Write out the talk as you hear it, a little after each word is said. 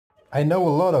I know a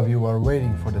lot of you are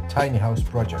waiting for the tiny house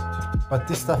project, but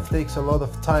this stuff takes a lot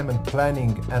of time and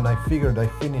planning, and I figured I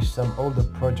finish some older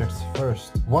projects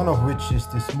first. One of which is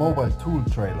this mobile tool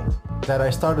trailer that I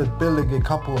started building a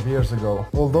couple of years ago.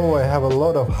 Although I have a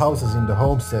lot of houses in the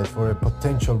homestead for a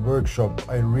potential workshop,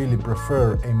 I really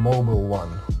prefer a mobile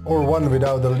one. Or one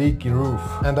without a leaky roof.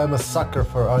 And I'm a sucker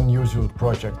for unusual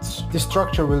projects. This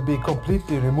structure will be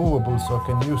completely removable, so I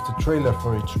can use the trailer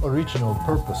for its original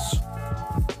purpose.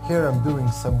 Here I'm doing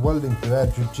some welding to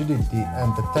add rigidity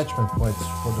and attachment points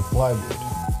for the plywood.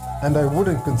 And I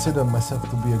wouldn't consider myself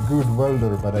to be a good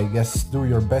welder, but I guess do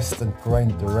your best and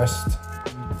grind the rest.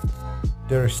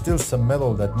 There is still some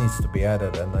metal that needs to be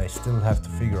added, and I still have to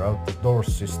figure out the door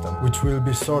system, which will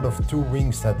be sort of two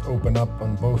wings that open up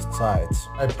on both sides.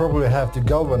 I probably have to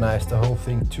galvanize the whole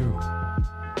thing too.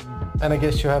 And I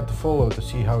guess you have to follow to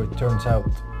see how it turns out.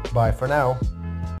 Bye for now.